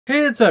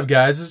Hey, what's up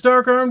guys, it's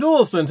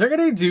DarkArmedDuelist and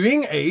today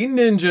doing a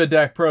ninja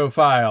deck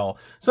profile.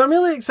 So I'm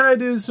really excited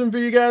to do this one for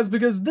you guys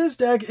because this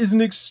deck is an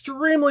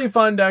extremely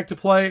fun deck to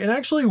play and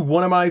actually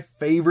one of my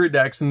favorite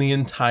decks in the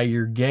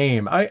entire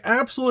game. I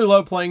absolutely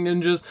love playing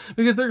ninjas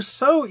because they're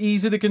so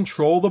easy to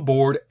control the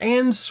board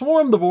and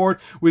swarm the board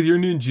with your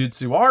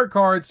ninjutsu art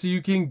cards so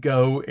you can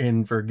go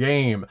in for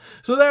game.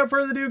 So without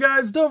further ado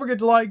guys, don't forget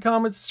to like,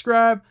 comment,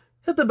 subscribe,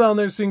 hit the bell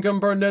there so you can become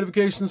part of the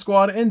notification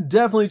squad, and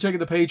definitely check out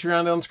the Patreon down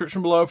in the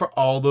description below for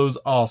all those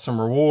awesome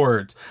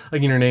rewards. Like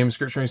getting your name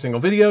description for every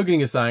single video,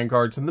 getting assigned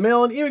cards in the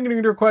mail, and even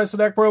getting to request a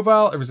deck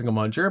profile every single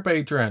month you're a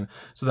patron.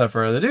 So without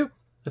further ado,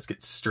 let's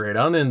get straight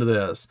on into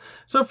this.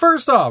 So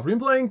first off, we're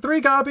playing 3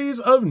 copies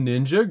of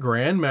Ninja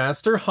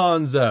Grandmaster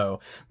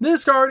Hanzo.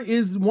 This card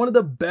is one of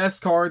the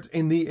best cards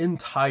in the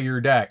entire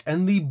deck,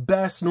 and the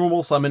best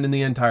normal summon in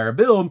the entire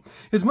build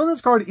is when this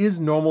card is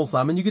normal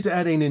summon, you get to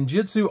add a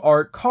ninjutsu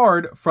art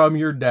card from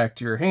your deck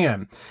to your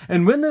hand.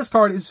 And when this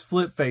card is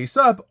flip face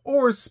up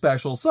or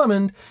special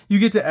summoned, you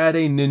get to add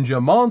a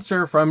ninja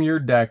monster from your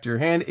deck to your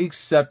hand,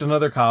 except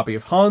another copy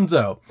of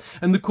Hanzo.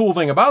 And the cool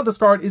thing about this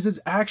card is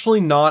it's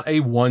actually not a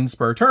once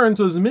per turn,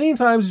 so as many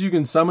times as you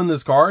can summon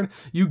this card,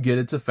 you get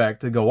its effect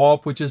to go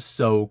off, which is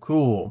so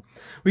cool.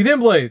 We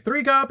then play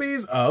 3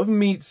 copies of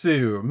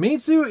Mitsu.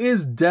 Mitsu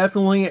is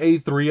definitely a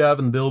 3-of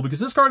in the build because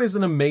this card is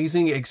an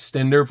amazing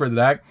extender for the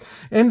deck,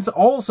 and it's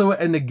also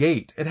a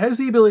negate. It has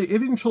the ability,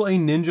 if you control a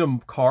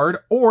ninja card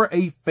or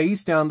a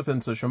face-down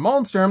defensive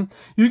monster,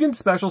 you can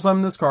special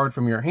summon this card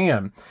from your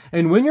hand.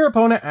 And when your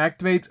opponent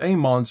activates a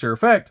monster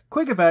effect,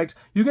 quick effect,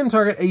 you can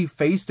target a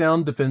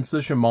face-down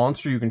defensive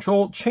monster you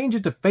control, change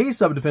it to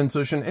face-up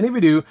defensive, and if you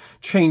do,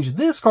 change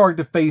this card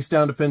to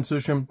face-down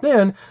defensive,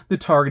 then the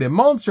targeted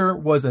monster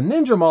was a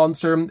ninja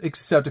monster,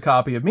 except a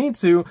copy of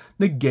Mitsu,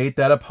 negate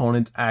that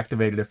opponent's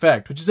activated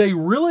effect, which is a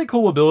really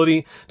cool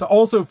ability to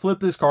also flip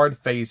this card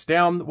face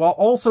down while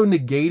also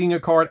negating a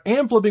card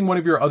and flipping one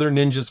of your other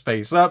ninjas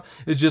face up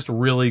is just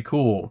really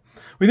cool.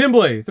 We then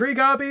play 3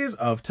 copies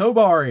of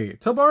Tobari.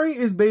 Tobari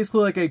is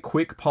basically like a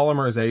quick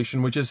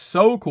polymerization, which is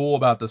so cool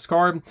about this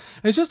card. And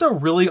it's just a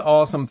really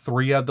awesome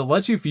 3-of that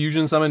lets you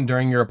fusion summon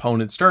during your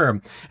opponent's turn.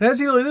 And as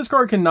you know, this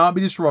card cannot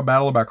be destroyed by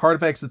battle or by card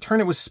effects the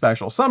turn it was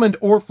special summoned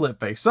or flip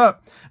face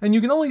up, and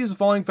you can only use the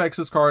following effects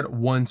this card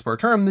once per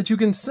turn, that you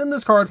can send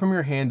this card from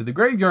your hand to the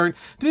graveyard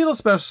to be able to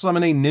special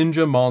summon a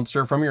ninja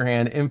monster from your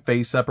hand in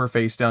face up or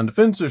face down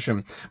defense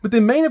position. But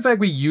the main effect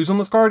we use on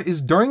this card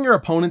is during your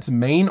opponent's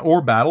main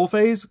or battle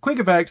phase, quick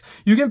effect,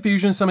 you can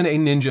fusion summon a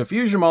ninja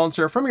fusion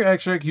monster from your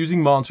extra deck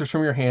using monsters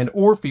from your hand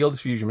or field as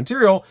fusion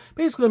material,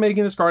 basically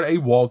making this card a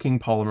walking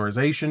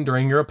polymerization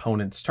during your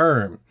opponent's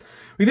turn.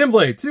 We then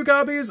play 2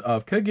 copies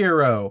of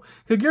Kagero.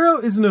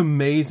 Kagero is an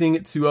amazing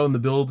 2-0 in the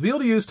build to be able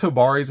to use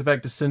Tobari's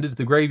effect to send it to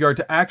the graveyard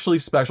to actually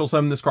special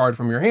summon this card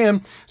from your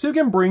hand, so you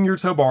can bring your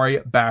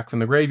Tobari back from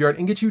the graveyard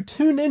and get you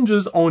 2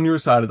 ninjas on your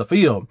side of the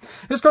field.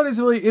 This card is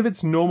really, if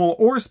it's normal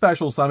or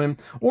special summon,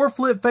 or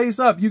flip face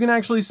up, you can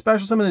actually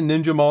special summon a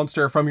ninja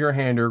monster from your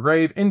hand or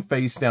grave in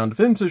face down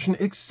defense position,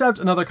 except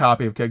another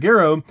copy of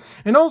Kagero,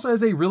 and also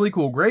has a really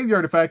cool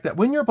graveyard effect that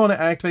when your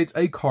opponent activates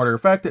a card or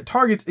effect that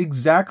targets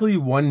exactly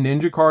 1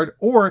 ninja card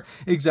or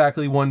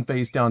exactly 1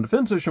 face down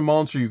defensive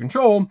monster you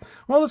control,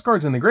 while this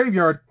card's in the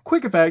graveyard,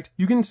 quick effect,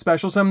 you can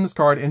special summon this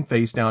card in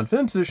face down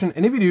defense position,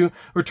 and if you do,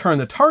 return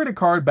the targeted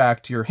card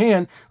back to your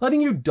hand, letting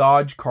you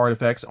dodge card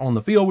effects on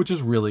the field, which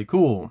is really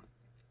cool.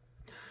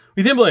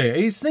 We then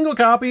play a single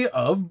copy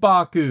of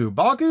Baku.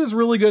 Baku is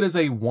really good as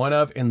a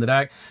 1-of in the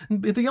deck,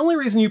 but the only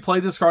reason you play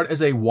this card as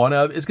a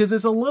 1-of is because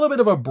it's a little bit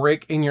of a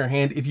brick in your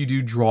hand if you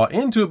do draw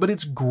into it, but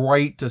it's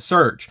great to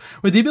search.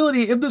 With the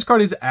ability, if this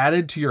card is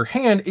added to your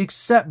hand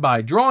except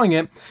by drawing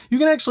it, you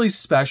can actually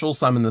special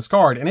summon this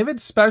card, and if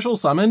it's special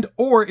summoned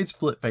or it's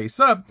flip face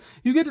up,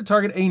 you get to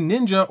target a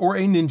ninja or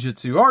a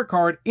ninjutsu art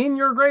card in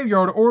your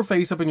graveyard or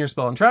face up in your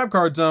spell and trap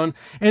card zone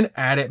and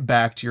add it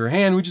back to your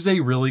hand, which is a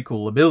really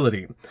cool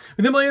ability.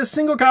 We then play a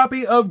single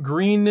copy of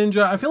Green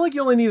Ninja. I feel like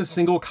you only need a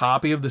single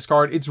copy of this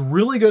card. It's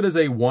really good as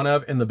a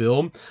 1-of in the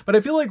build, but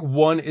I feel like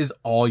 1 is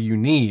all you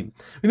need.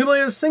 We then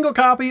play a single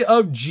copy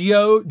of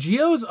Yugioh.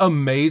 Yugioh's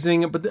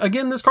amazing, but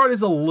again, this card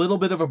is a little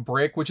bit of a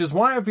brick, which is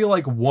why I feel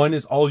like 1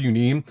 is all you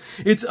need.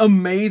 It's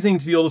amazing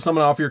to be able to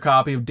summon off your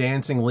copy of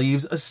Dancing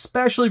Leaves,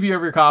 especially if you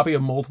have your copy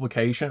of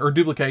Multiplication or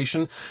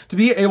Duplication, to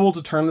be able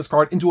to turn this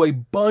card into a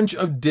bunch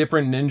of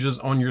different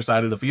ninjas on your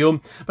side of the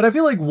field. But I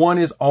feel like 1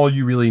 is all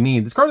you really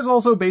need. This card is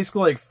also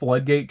basically like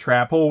Floodgate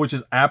Trap Hole, which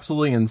is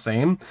absolutely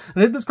insane.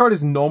 And if this card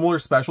is normal or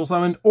special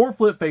summoned or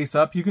flip face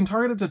up, you can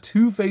target up to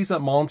 2 face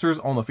up monsters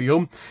on the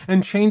field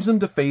and change them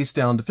to face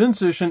down defense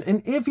position.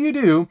 And if you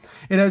do,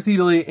 it has the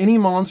ability, any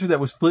monster that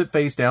was flip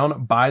face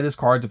down by this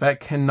card's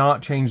effect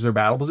cannot change their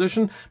battle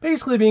position,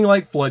 basically being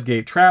like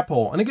Floodgate Trap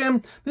Hole. And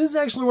again, this is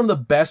actually one of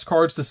the best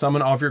cards to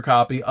summon off your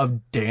copy of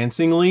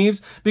Dancing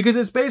Leaves because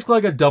it's basically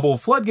like a double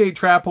Floodgate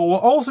Trap Hole while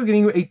also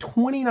getting you a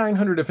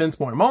 2900 defense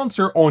point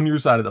monster on your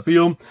side of the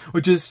field,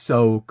 which is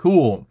so so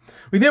cool.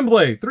 We then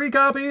play 3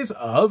 copies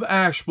of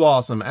Ash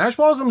Blossom. Ash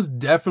Blossom's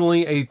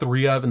definitely a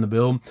 3-of in the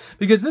build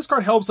because this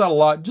card helps out a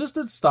lot just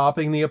at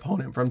stopping the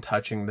opponent from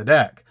touching the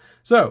deck.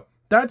 So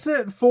that's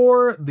it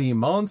for the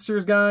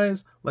monsters,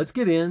 guys. Let's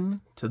get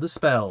into the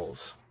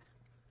spells.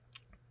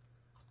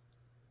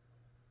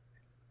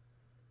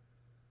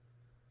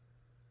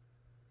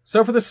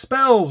 So for the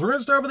spells, we're going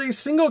to start with a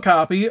single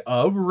copy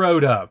of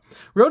Rhoda.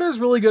 Rhoda is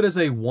really good as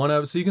a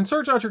 1-of, so you can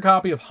search out your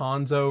copy of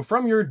Hanzo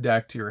from your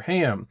deck to your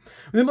hand.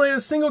 We then play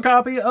a single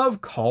copy of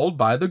Called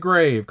by the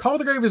Grave. Called by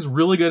the Grave is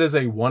really good as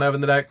a 1-of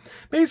in the deck,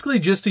 basically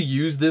just to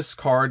use this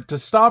card to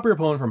stop your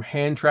opponent from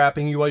hand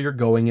trapping you while you're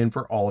going in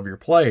for all of your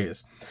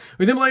plays.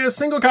 We then play a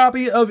single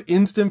copy of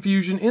Instant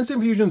Fusion.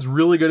 Instant Fusion is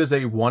really good as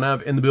a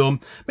 1-of in the build,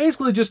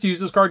 basically just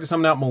use this card to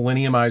summon out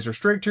Millenniumize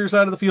Restrict to your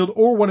side of the field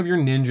or one of your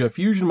Ninja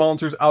Fusion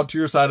monsters out to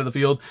your side of the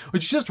field,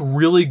 which is just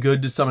really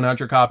good to summon out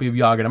your copy of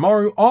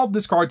Yaganamoru, all of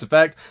this card's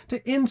effect,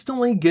 to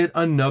instantly get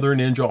another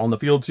ninja on the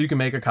field so you can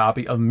make a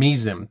copy of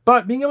Mizim.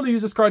 But being able to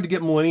use this card to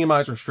get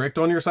Millenniumize Restrict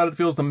on your side of the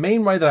field is the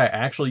main way that I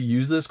actually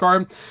use this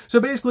card. So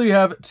basically you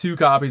have 2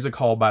 copies of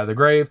Called by the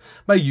Grave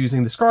by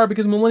using this card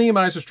because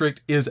Millenniumize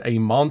Restrict is a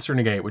monster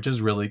negate, which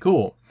is really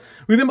cool.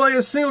 We then play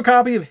a single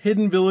copy of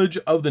Hidden Village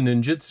of the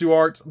Ninjutsu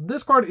Arts.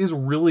 This card is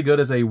really good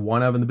as a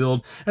 1-of in the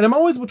build, and I'm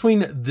always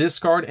between this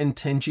card and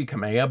Tenchi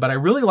Kamea, but I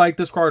really like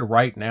this card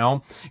right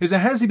now, is it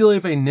has the ability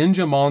if a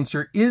ninja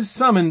monster is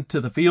summoned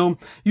to the field,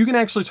 you can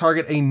actually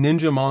target a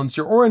ninja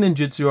monster or a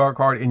ninjutsu art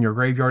card in your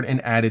graveyard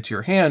and add it to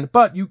your hand,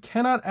 but you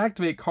cannot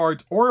activate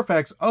cards or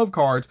effects of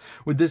cards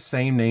with this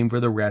same name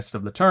for the rest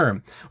of the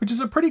turn, which is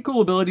a pretty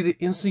cool ability to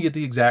instantly get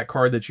the exact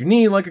card that you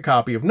need, like a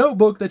copy of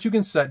Notebook that you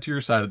can set to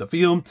your side of the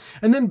field,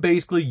 and then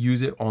basically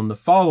use it on the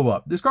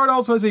follow-up. This card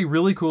also has a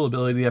really cool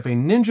ability that if a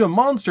ninja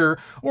monster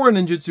or a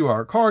ninjutsu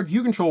art card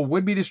you control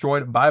would be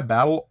destroyed by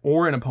battle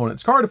or an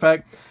opponent's card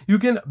effect, you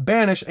can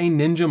banish a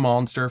ninja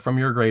monster from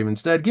your grave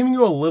instead, giving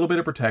you a little bit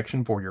of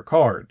protection for your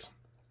cards.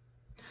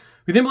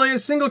 We then play a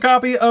single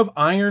copy of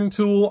Iron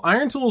Tool.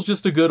 Iron Tool is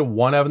just a good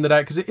 1-of in the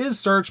deck because it is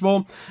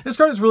searchable. This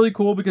card is really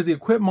cool because the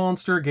equipped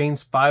monster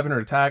gains 500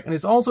 attack and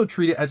is also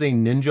treated as a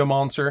ninja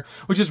monster,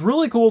 which is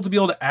really cool to be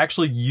able to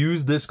actually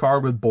use this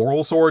card with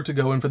Boral Sword to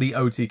go in for the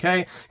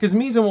OTK because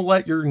Mizan will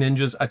let your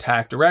ninjas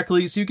attack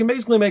directly. So you can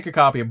basically make a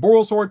copy of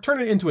Boral Sword,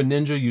 turn it into a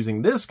ninja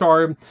using this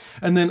card,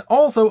 and then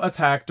also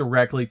attack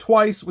directly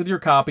twice with your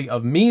copy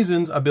of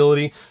Mizan's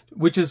ability,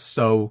 which is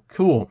so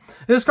cool.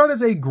 This card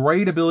has a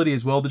great ability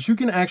as well that you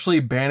can actually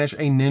banish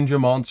a ninja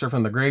monster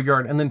from the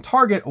graveyard and then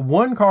target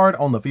 1 card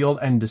on the field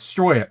and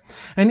destroy it.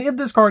 And if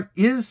this card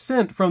is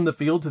sent from the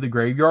field to the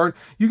graveyard,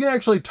 you can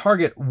actually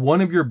target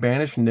one of your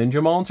banished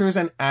ninja monsters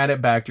and add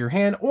it back to your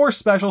hand or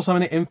special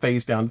summon it in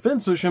face down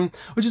defense position,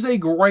 which is a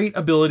great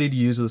ability to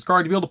use this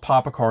card to be able to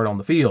pop a card on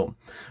the field.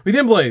 We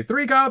then play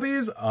 3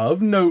 copies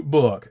of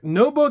Notebook.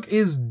 Notebook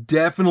is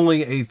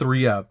definitely a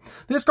 3-of.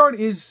 This card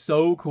is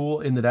so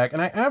cool in the deck,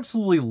 and I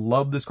absolutely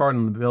love this card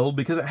in the build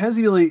because it has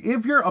the ability,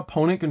 if your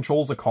opponent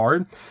controls a card,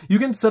 you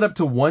can set up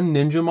to 1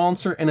 ninja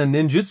monster and a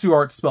ninjutsu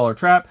art spell or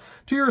trap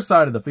to your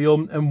side of the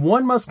field, and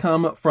 1 must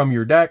come from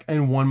your deck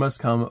and 1 must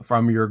come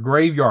from your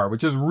graveyard,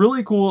 which is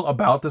really cool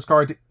about this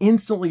card to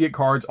instantly get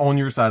cards on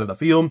your side of the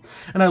field,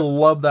 and I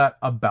love that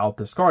about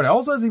this card. It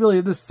also has the ability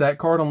if this set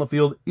card on the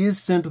field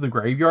is sent to the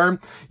graveyard,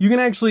 you can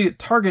actually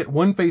target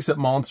 1 face-up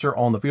monster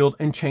on the field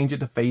and change it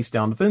to face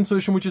down defense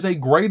position, which is a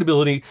great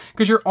ability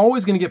because you're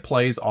always going to get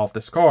plays off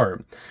this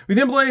card. We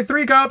then play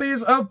 3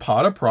 copies of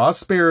Pot of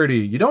Prosperity.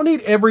 You don't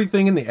need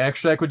everything in the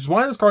extra deck, which is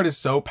why this card is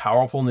so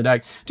powerful in the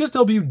deck, just to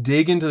help you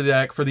dig into the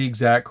deck for the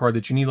exact card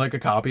that you need, like a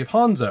copy of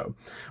Hanzo.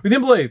 We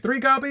then play 3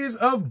 copies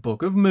of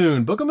Book of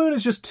Moon. Book of Moon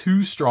is just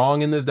too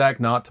strong in this deck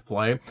not to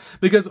play,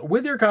 because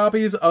with your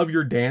copies of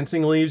your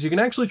Dancing Leaves, you can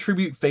actually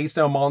tribute face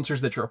down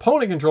monsters that your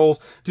opponent controls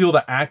to be able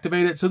to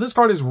activate it, so this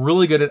card is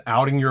really good at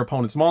outing your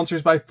opponent's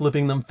monsters by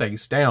flipping them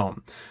face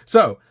down.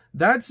 So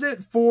that's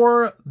it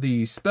for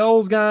the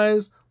spells,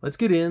 guys. Let's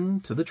get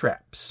into the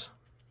traps.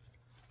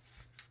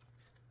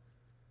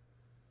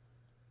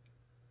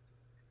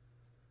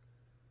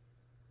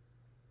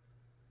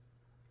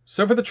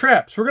 So for the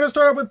traps, we're going to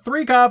start off with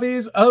 3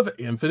 copies of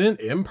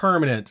Infinite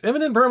Impermanence.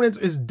 Infinite Impermanence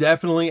is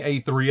definitely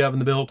a 3-of in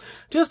the build,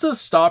 just to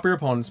stop your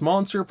opponent's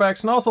monster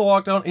effects and also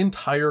lock down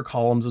entire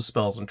columns of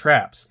spells and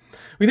traps.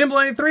 We then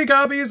play 3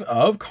 copies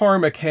of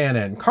Karma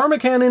Cannon. Karma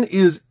Cannon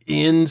is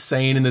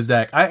insane in this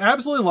deck. I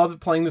absolutely love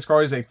playing this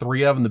card as a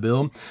 3-of in the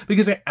build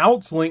because it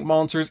outs Link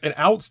monsters, it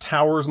outs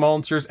Towers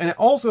monsters, and it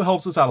also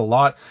helps us out a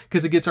lot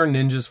because it gets our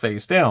ninjas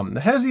face down.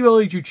 It has the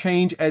ability to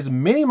change as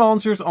many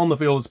monsters on the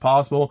field as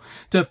possible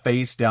to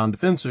face down down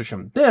defense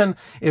position. Then,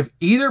 if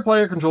either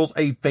player controls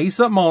a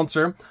face-up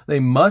monster, they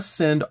must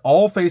send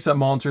all face-up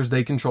monsters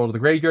they control to the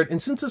graveyard.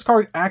 And since this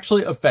card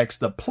actually affects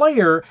the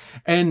player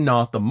and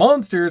not the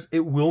monsters,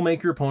 it will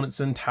make your opponent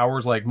send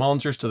towers-like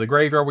monsters to the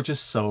graveyard, which is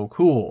so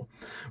cool.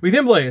 We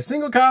then play a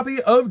single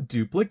copy of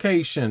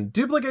Duplication.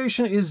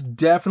 Duplication is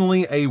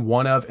definitely a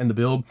one-of in the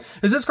build,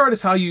 as this card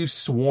is how you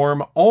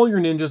swarm all your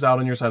ninjas out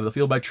on your side of the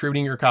field by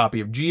tributing your copy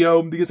of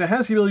Yugioh, because it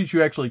has the ability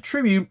to actually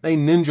tribute a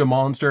ninja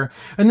monster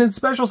and then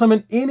special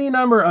summon any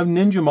number of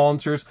ninja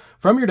monsters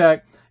from your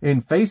deck in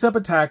face-up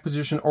attack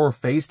position or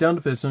face-down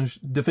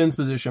defense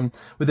position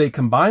with a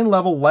combined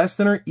level less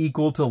than or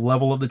equal to the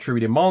level of the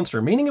tributed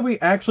monster. Meaning if we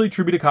actually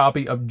tribute a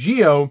copy of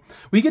Yugioh,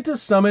 we get to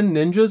summon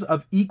ninjas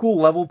of equal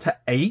level to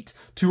 8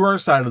 to our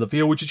side of the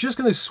field, which is just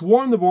going to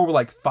swarm the board with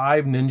like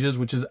 5 ninjas,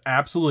 which is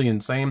absolutely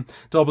insane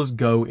to help us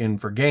go in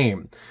for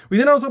game. We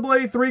then also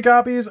play 3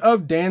 copies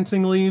of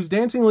Dancing Leaves.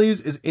 Dancing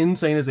Leaves is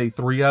insane as a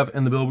 3-of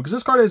in the build because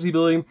this card has the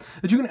ability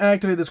that you can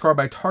activate this card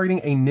by targeting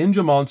a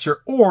ninja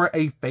monster or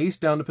a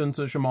face-down defense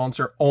position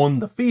monster on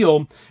the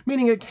field,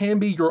 meaning it can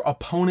be your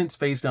opponent's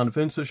face-down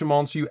defense position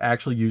monster you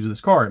actually use this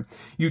card.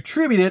 You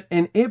tribute it,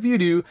 and if you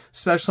do,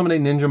 special summon a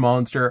ninja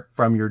monster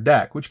from your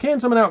deck, which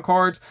can summon out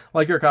cards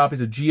like your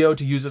copies of Yugioh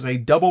to use as a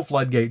double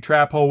floodgate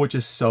trap hole, which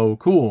is so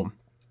cool.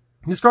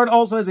 This card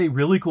also has a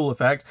really cool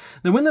effect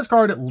that when this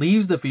card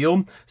leaves the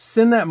field,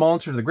 send that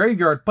monster to the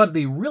graveyard, but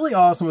the really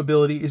awesome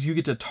ability is you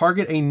get to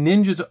target a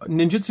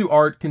ninjutsu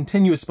art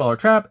continuous spell or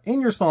trap in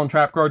your spell and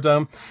trap card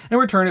zone and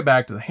return it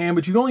back to the hand,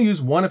 but you can only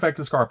use one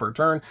effective card per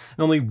turn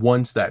and only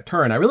once that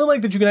turn. I really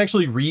like that you can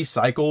actually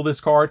recycle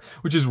this card,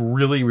 which is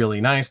really,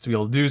 really nice to be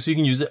able to do, so you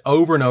can use it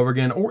over and over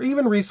again, or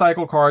even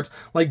recycle cards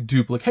like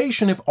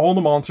Duplication. If all the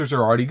monsters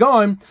are already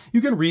gone,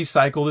 you can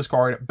recycle this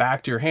card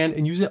back to your hand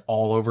and use it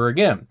all over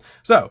again.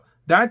 So,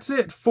 that's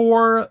it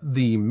for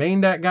the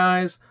main deck,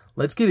 guys.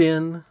 Let's get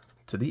in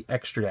to the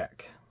extra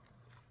deck.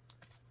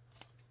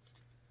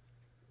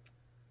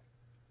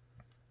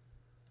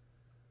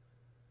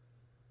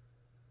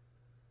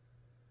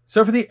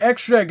 So for the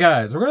extra deck,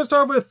 guys, we're going to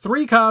start with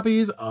 3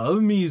 copies of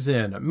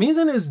Mizzen.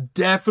 Mizzen is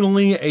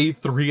definitely a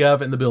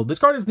 3-of in the build. This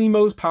card is the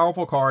most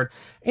powerful card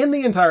in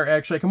the entire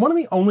extra deck and one of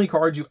the only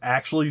cards you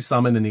actually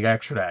summon in the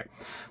extra deck.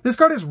 This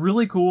card is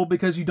really cool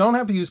because you don't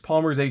have to use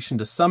polymerization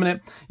to summon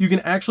it. You can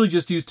actually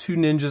just use 2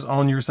 ninjas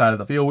on your side of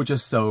the field, which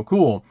is so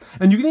cool.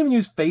 And you can even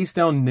use face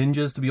down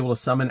ninjas to be able to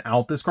summon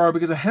out this card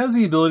because it has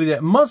the ability that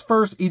it must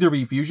first either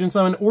be fusion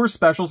summoned or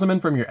special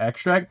summoned from your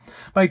extra deck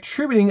by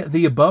tributing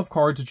the above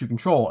cards that you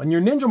control. And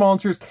your ninja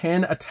monsters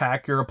can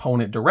attack your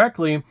opponent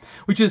directly,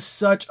 which is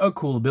such a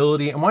cool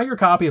ability, and why your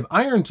copy of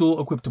Iron Tool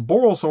equipped to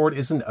Boral Sword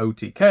is an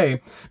OTK,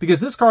 because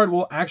this card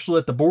will actually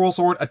let the Boral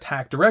Sword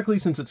attack directly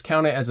since it's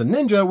counted as a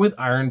ninja with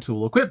Iron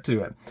Tool equipped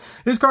to it.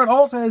 This card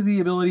also has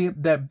the ability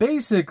that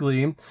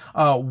basically,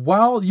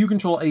 while you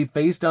control a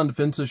face-down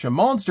defense position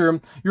monster,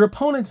 your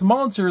opponent's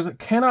monsters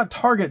cannot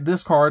target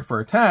this card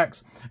for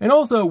attacks, and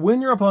also when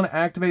your opponent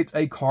activates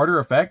a card or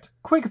effect,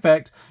 quick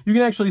effect, you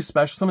can actually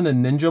special summon a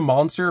ninja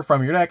monster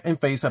from your deck and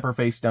face up or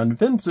face down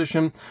defense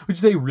position, which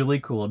is a really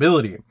cool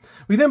ability.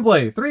 We then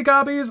play 3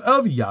 copies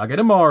of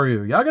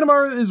Yagedamaru.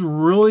 Yagedamaru is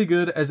really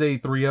good as a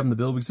 3-of in the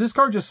build because this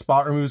card just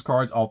spot removes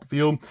cards off the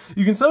field.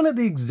 You can summon it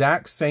the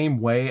exact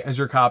same way as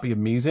your copy of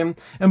Mizzen,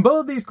 and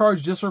both of these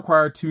cards just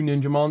require 2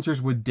 ninja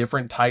monsters with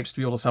different types to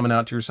be able to summon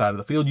out to your side of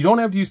the field. You don't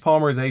have to use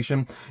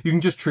polymerization. You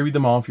can just tribute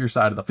them off your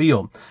side of the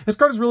field. This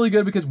card is really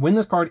good because when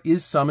this card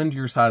is summoned to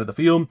your side of the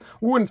field,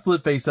 or when it's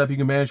flipped face up, you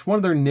can banish one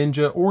of their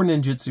ninja or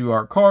ninjutsu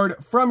art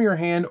card from your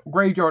hand,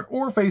 graveyard,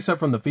 or face up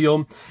from the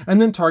field,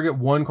 and then target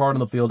one card on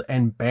the field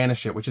and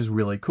banish it, which is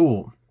really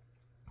cool.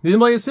 You then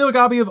play a single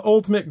copy of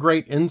Ultimate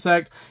Great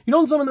Insect. You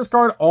don't summon this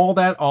card all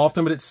that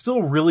often, but it's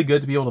still really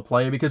good to be able to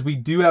play because we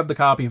do have the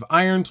copy of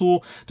Iron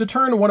Tool to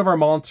turn one of our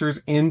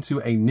monsters into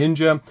a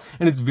ninja,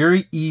 and it's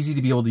very easy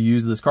to be able to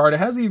use this card.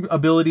 It has the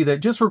ability that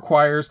just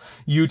requires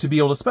you to be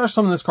able to special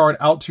summon this card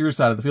out to your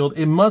side of the field.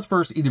 It must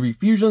first either be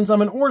fusion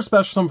summon or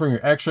special summon from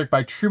your extra deck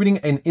by tributing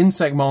an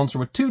insect monster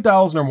with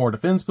 2,000 or more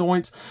defense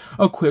points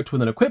equipped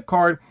with an equip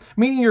card,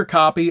 meaning your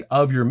copy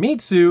of your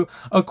Mitsu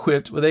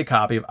equipped with a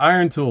copy of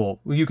Iron Tool.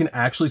 You can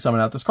actually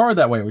summon out this card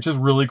that way, which is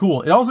really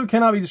cool. It also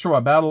cannot be destroyed by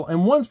battle,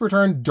 and once per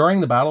turn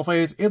during the battle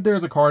phase, if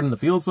there's a card in the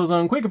field spell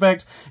zone, quick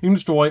effect, you can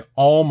destroy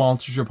all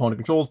monsters your opponent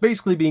controls,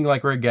 basically being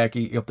like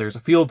Regeki if there's a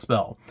field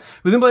spell.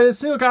 We then play a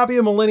single copy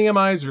of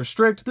Millenniumize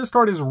Restrict. This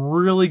card is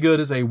really good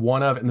as a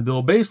 1-of in the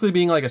build, basically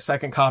being like a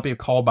second copy of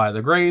Called by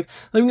the Grave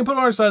that we can put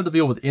on our side of the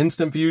field with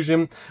instant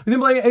fusion. We then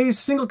play a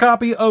single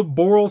copy of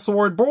Boral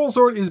Sword. Boral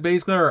Sword is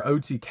basically our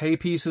OTK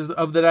pieces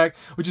of the deck,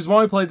 which is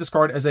why we played this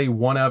card as a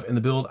 1-of in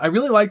the build. I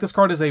really like this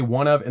card as a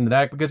 1-of of in the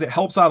deck because it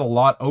helps out a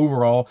lot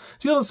overall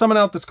to be able to summon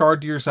out this card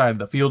to your side of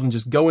the field and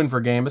just go in for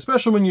game,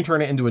 especially when you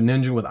turn it into a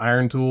ninja with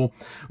Iron Tool.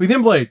 We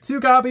then play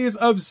 2 copies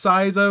of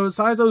Saizo.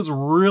 Saizo's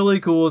really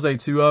cool as a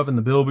 2-of in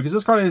the build because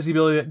this card has the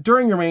ability that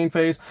during your main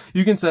phase,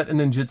 you can set a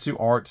ninjutsu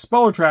art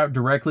spell or trap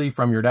directly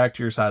from your deck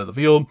to your side of the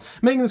field,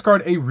 making this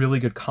card a really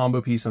good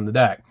combo piece in the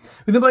deck.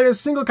 We then play a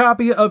single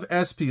copy of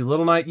SP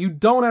Little Knight. You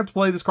don't have to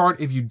play this card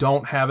if you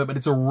don't have it, but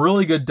it's a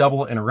really good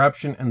double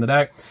interruption in the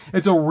deck.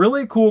 It's a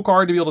really cool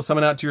card to be able to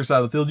summon out to your side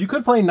of the field. You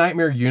could play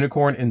Nightmare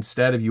Unicorn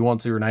instead if you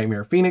want to, or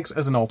Nightmare Phoenix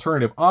as an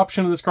alternative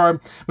option to this card,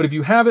 but if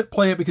you have it,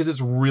 play it because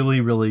it's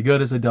really, really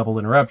good as a double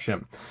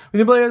interruption. We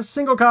then play a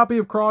single copy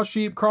of Cross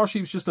Sheep. Cross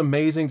Sheep's just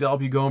amazing to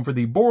help you go in for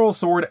the Boral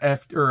Sword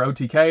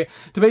OTK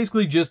to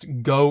basically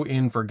just go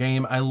in for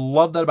game. I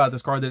love that about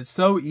this card, that it's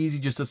so easy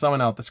just to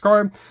summon out this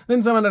card,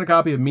 then summon out a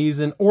copy of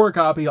Mizan or a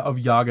copy of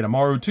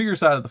Yagedamaru to your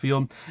side of the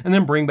field, and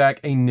then bring back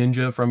a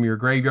ninja from your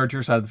graveyard to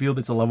your side of the field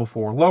that's a level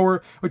 4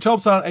 lower, which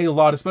helps out a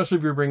lot, especially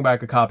if you bring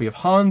back a copy of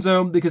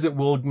Hanzo, because it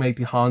will make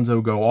the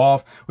Hanzo go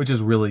off, which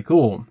is really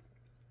cool.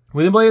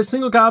 We then play a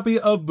single copy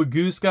of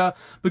Baguska.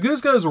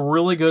 Baguska is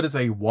really good as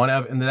a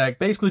 1-of in the deck,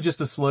 basically just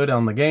to slow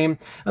down the game.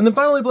 And then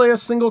finally play a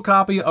single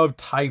copy of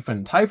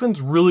Typhon.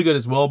 Typhon's really good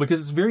as well because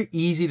it's very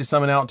easy to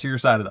summon out to your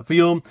side of the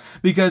field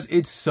because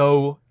it's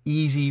so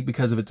easy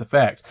because of its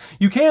effects.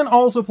 You can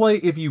also play,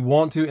 if you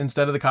want to,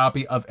 instead of the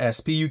copy of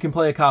SP, you can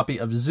play a copy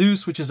of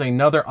Zeus, which is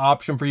another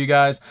option for you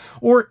guys,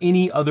 or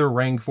any other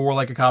rank 4,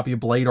 like a copy of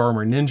Blade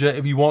Armor Ninja,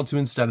 if you want to,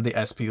 instead of the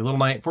SP Little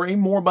Knight for a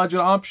more budget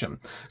option.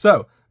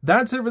 So,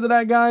 that's it for the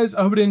deck, guys.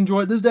 I hope you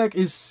enjoyed. This deck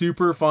is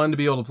super fun to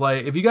be able to play.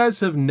 If you guys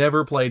have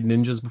never played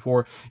ninjas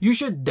before, you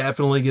should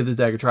definitely give this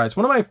deck a try. It's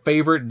one of my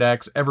favorite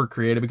decks ever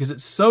created because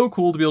it's so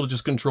cool to be able to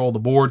just control the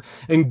board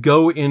and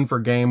go in for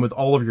game with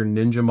all of your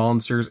ninja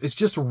monsters. It's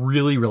just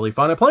really, really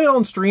fun. I play it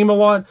on stream a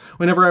lot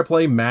whenever I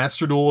play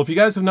Master Duel. If you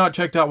guys have not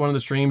checked out one of the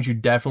streams, you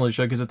definitely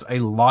should because it's a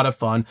lot of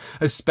fun,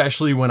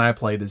 especially when I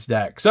play this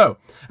deck. So,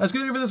 that's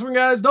going to do it for this one,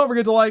 guys. Don't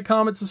forget to like,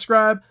 comment,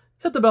 subscribe,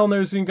 hit the bell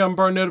notice so you can become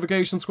part of the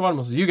notification squad, and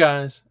we'll see you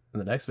guys in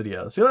the next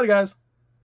video. See you later, guys.